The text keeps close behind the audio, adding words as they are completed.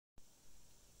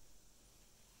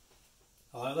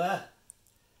Hello there.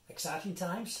 Exciting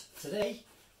times. Today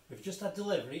we've just had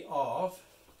delivery of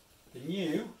the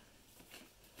new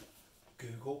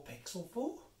Google Pixel 4.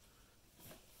 Look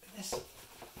at this.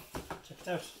 Check it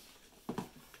out.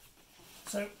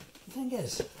 So the thing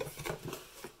is,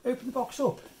 open the box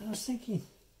up and I was thinking,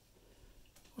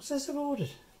 what's this I've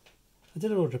ordered? I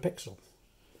did order a Pixel,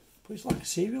 but it's like a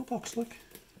cereal box, look.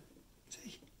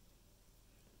 See?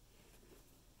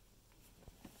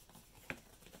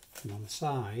 And on the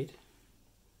side,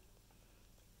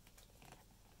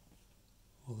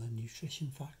 all the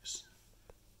nutrition facts.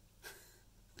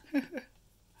 Can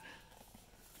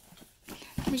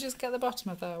we just get the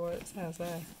bottom of that where it says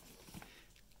there?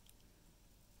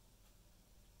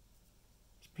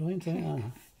 It's brilliant, isn't it?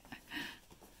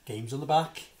 Games on the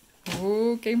back.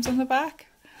 Ooh, games on the back.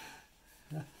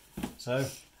 Yeah. So,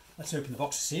 let's open the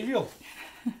box of cereal.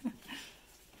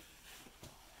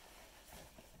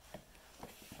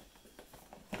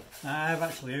 I've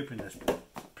actually opened this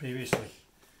previously.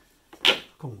 I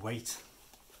couldn't wait.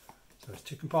 So there's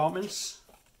two compartments.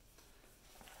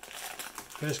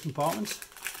 First compartment,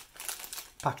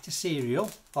 packed of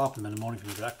cereal. I'll open them in the morning for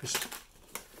my breakfast.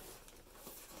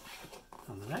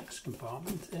 And the next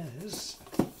compartment is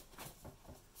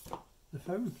the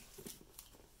phone.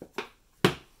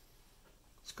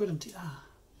 It's good, isn't it? Ah.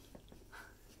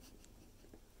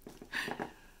 I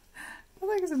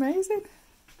think it's amazing.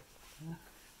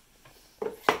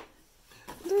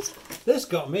 This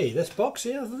got me, this box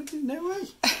here, I was thinking, no way.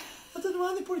 I don't know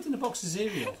why they put it in a box of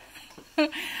cereal.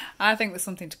 I think there's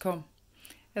something to come,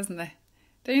 isn't there?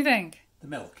 Don't you think? The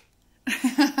milk.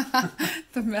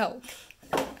 The milk.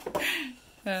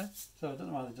 Yeah. So I don't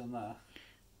know why they've done that.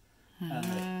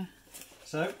 And,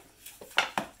 so,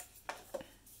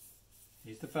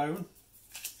 here's the phone.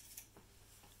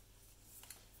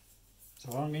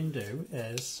 So what I'm going to do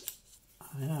is,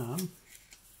 I'm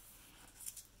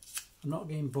not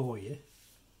going to bore you.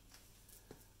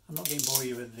 I'm not going to bore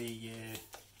you with the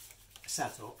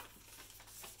setup.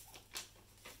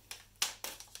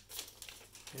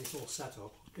 Okay, it's all set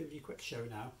up. I'll give you a quick show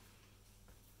now.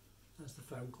 There's the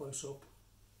phone close up.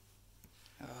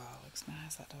 Oh, looks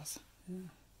nice, that does. Yeah,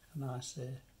 a nice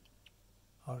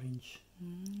orange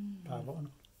power button.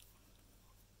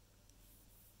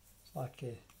 It's like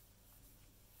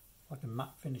a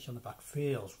matte finish on the back.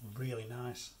 Feels really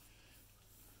nice.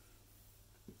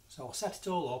 So I'll set it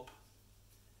all up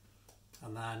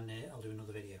and then I'll do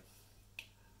another video.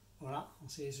 Alright, I'll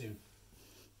see you soon.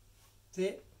 See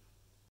you.